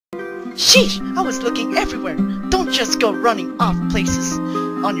Sheesh, I was looking everywhere. Don't just go running off places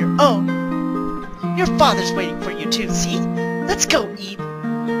on your own. Your father's waiting for you too, see? Let's go, Eve.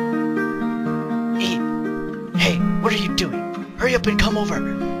 Eve. Hey, what are you doing? Hurry up and come over.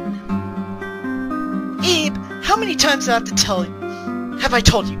 Eve, how many times do I have to tell you? Have I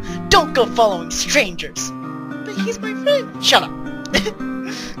told you? Don't go following strangers. But he's my friend. Shut up.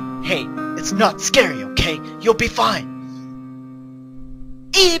 Hey, it's not scary, okay? You'll be fine.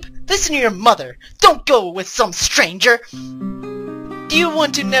 Eve, listen to your mother. Don't go with some stranger. Do you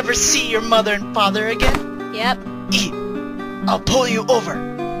want to never see your mother and father again? Yep. Eve, I'll pull you over.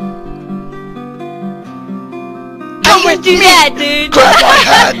 Come with do me. that, dude. Grab my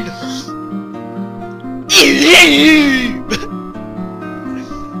hand. Eve.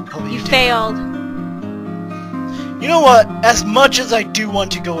 You failed. You know what? As much as I do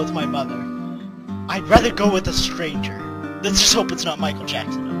want to go with my mother, I'd rather go with a stranger. Let's just hope it's not Michael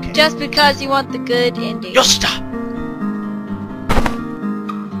Jackson, okay? Just because you want the good ending. You'll stop!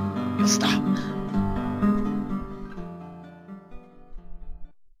 You'll stop.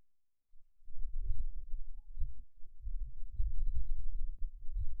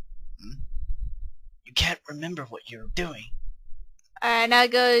 You can't remember what you're doing. Alright, now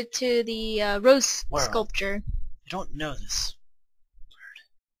go to the rose World. sculpture. You don't know this.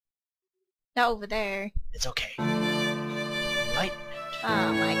 Not over there. It's okay. Enlightenment.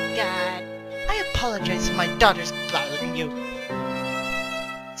 Oh my god. I apologize if my daughter's bothering you.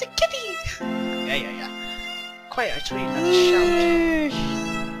 It's a kitty! Yeah. Quiet, I told you not to shout.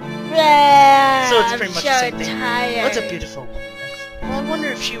 So it's pretty much the same thing. Tired. What's a beautiful woman? Well, I wonder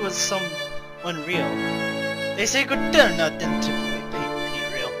if she was someone real. They say good dinner not then to be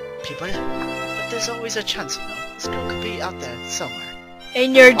real people. But there's always a chance, you know. This girl could be out there somewhere.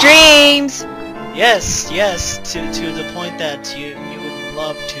 In your dreams! Yes, to the point that you would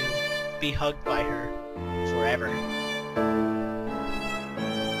love to be hugged by her forever.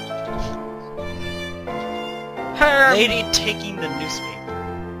 Her Lady taking the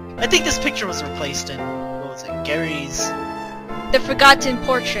newspaper. I think this picture was replaced in, what was it, Gary's... The Forgotten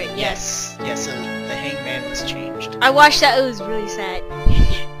Portrait, yes. Yes, the hangman was changed. I watched that, it was really sad.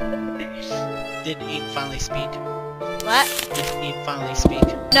 Did Eve finally speak? What? Did Eve finally speak?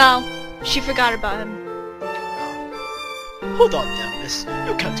 No, she forgot about him. Hold on there, miss.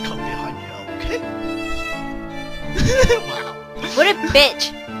 You can't come behind me now, okay? Wow. What a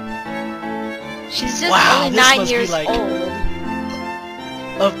bitch. She's just Wow, only this 9 must be years like- old.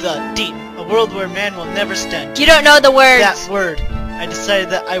 Of the deep, a world where man will never stand. You don't know the words. That word. I decided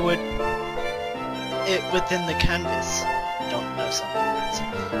that I would... it within the canvas. Don't know some words.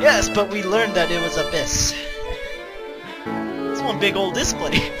 Yes, but we learned that it was abyss. It's one big old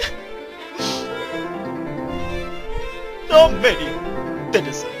display. So many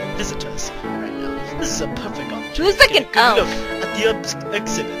visitors right now. This is a perfect opportunity Who's like to get an a good elf? look at the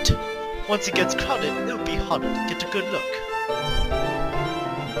exhibit. Once it gets crowded, it'll be harder to get a good look.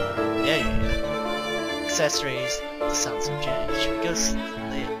 Yeah. Accessories, the sounds of jazz. Should we go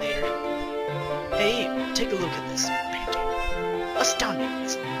later? Hey, take a look at this painting. Astounding,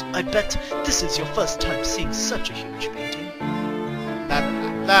 isn't it? I bet this is your first time seeing such a huge painting.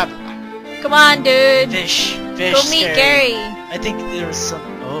 Blah. Come on, dude. Fish, Go meet scary. Gary. I think there is some...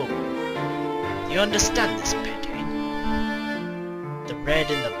 Oh. You understand this painting? The red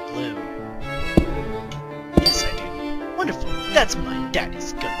and the blue. Yes, I do. Wonderful. That's my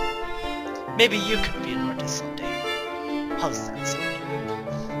daddy's gun. Maybe you could be an artist someday. How's that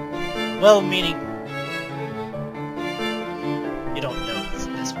sound? Well, meaning... You don't know this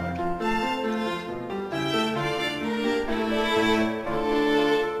word.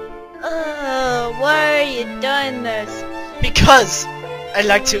 Why are you doing this? Because I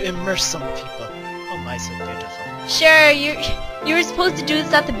like to immerse some people. Oh my, so beautiful. Sure, you were supposed to do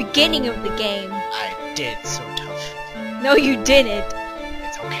this at the beginning of the game. I did, so tough. No, you didn't.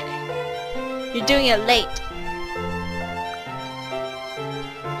 It's okay. You're doing it late.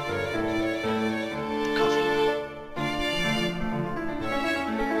 The coffee.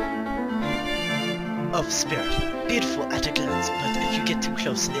 Of spirit. Beautiful at a glance, but if you get too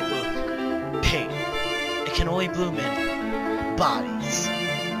close, it will pain. It can only bloom in bodies.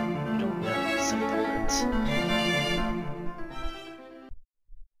 You don't know some of the words.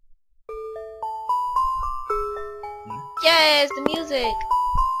 Yes, the music.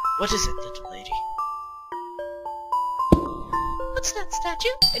 What is it, little lady? What's that statue?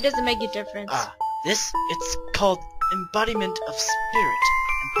 It doesn't make a difference. Ah, it's called embodiment of spirit,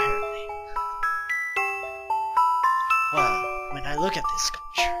 apparently. Well, when I look at this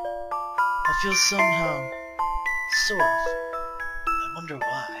sculpture, I feel somehow sore. I wonder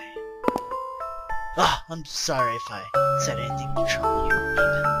why. Ah, I'm sorry if I said anything to trouble you, Eve.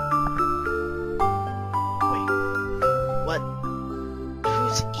 Wait, what?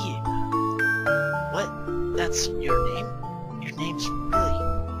 Who's Eve? What? That's your name? Your name's really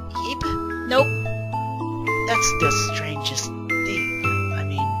Eve? Nope. That's the strangest thing. I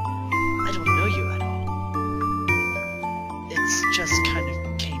mean, I don't know you at all. It's just kind of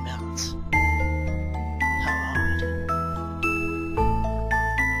came out. How odd.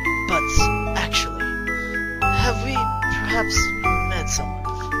 But, actually, have we perhaps met someone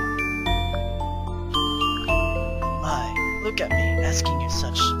before? My, look at me asking you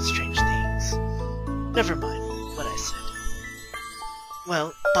such strange things. Never mind what I said.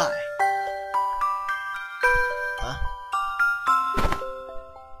 Well, bye. Huh?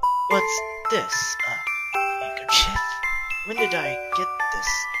 What's this? Handkerchief? When did I get this?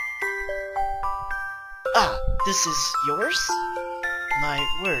 Ah, this is yours? My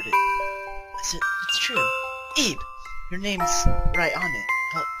word, it's true. Ebe, your name's right on it,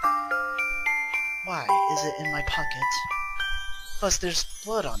 but why is it in my pocket? Plus, there's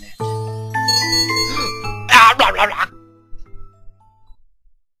blood on it. Ah, rah, rah, rah.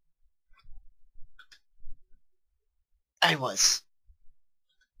 I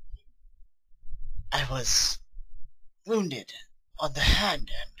was wounded on the hand,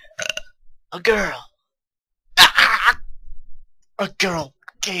 and a girl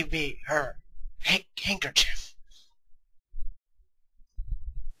gave me her handkerchief.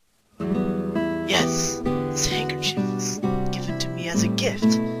 Yes, this handkerchief was given to me as a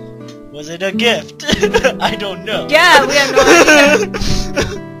gift. Was it a gift? I don't know. Yeah, we have no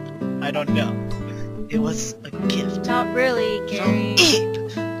idea. I don't know. It was a gift. Not really, Gary. From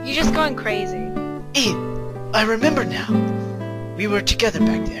Ebe. You're just going crazy. Ebe, I remember now. We were together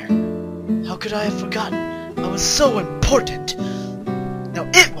back there. How could I have forgotten? I was so important. No,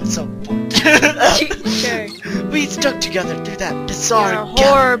 it was so important. Sure. We stuck together through that bizarre You're a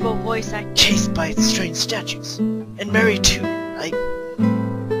horrible voice actor. chased by strange statues. And Mary too.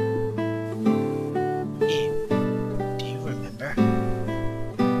 Eve, do you remember?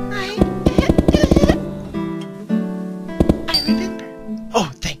 I remember. Oh,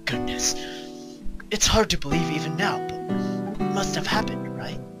 thank goodness. It's hard to believe even now, but it must have happened,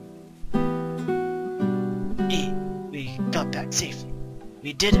 right? Eve, we got back safely.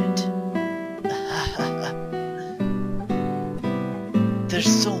 We did it. There's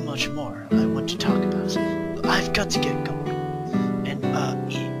so much more I want to talk about, but I've got to get going. And,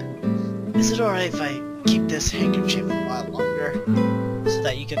 Ebe, is it alright if I keep this handkerchief a while longer? So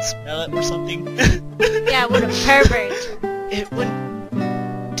that you can smell it or something? Yeah, what a pervert. It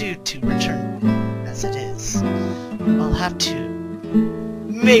wouldn't do to return as it is. I'll have to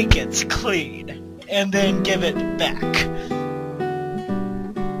make it clean, and then give it back.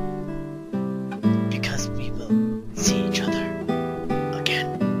 Because we will see each other again.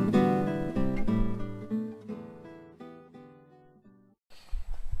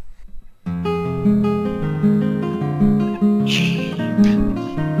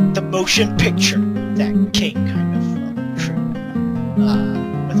 The motion picture that came kind of true.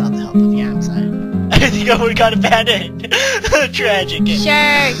 Without the help of yams, I think I would've got a bad end. Tragic end.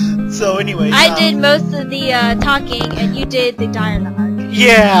 Sure. So anyways, I did most of the talking and you did the dialogue.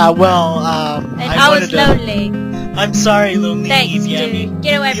 Yeah, well, And I was lonely. I'm sorry, lonely Thanks, Yammy. dude.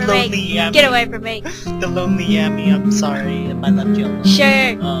 Get away You from lonely me. Yammy. Get away from me. The lonely Yammy, I'm sorry if I left you alone.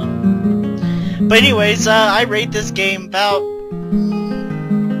 Sure. But anyways, I rate this game about...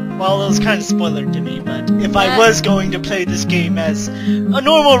 Well, it was kind of spoiler to me, but if I was going to play this game as a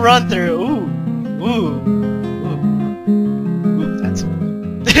normal run-through, that's...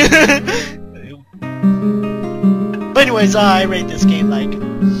 But anyways, I rate this game like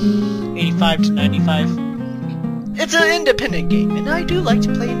 85 to 95. It's an independent game, and I do like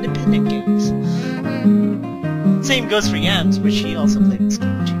to play independent games. Same goes for Yams, which she also played this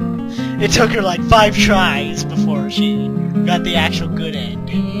game too. It took her like 5 tries before she got the actual good end.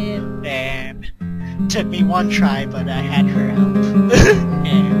 And it took me 1 try, but I had her help.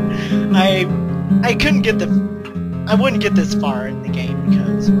 And I couldn't get I wouldn't get this far in the game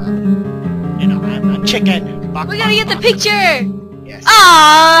because, well, you know, I'm a chicken. We gotta get the picture! Yes.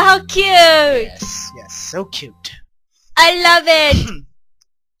 Aww, how cute! Yes, so cute. I love it!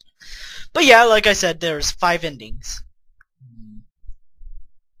 But yeah, like I said, there's 5 endings.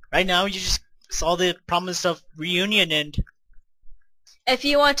 Right now, you just saw the promise of reunion end. If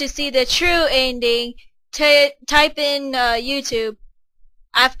you want to see the true ending, type in YouTube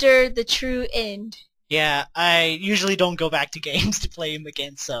after the true end. Yeah, I usually don't go back to games to play them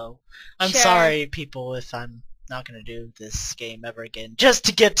again, so I'm Sure. sorry, people, if I'm not gonna do this game ever again, just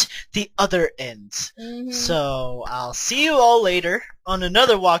to get the other ends. So I'll see you all later on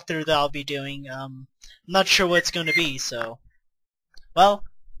another walkthrough that I'll be doing. I'm not sure what it's gonna be, so well,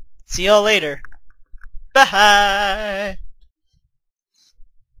 see you all later. Bye.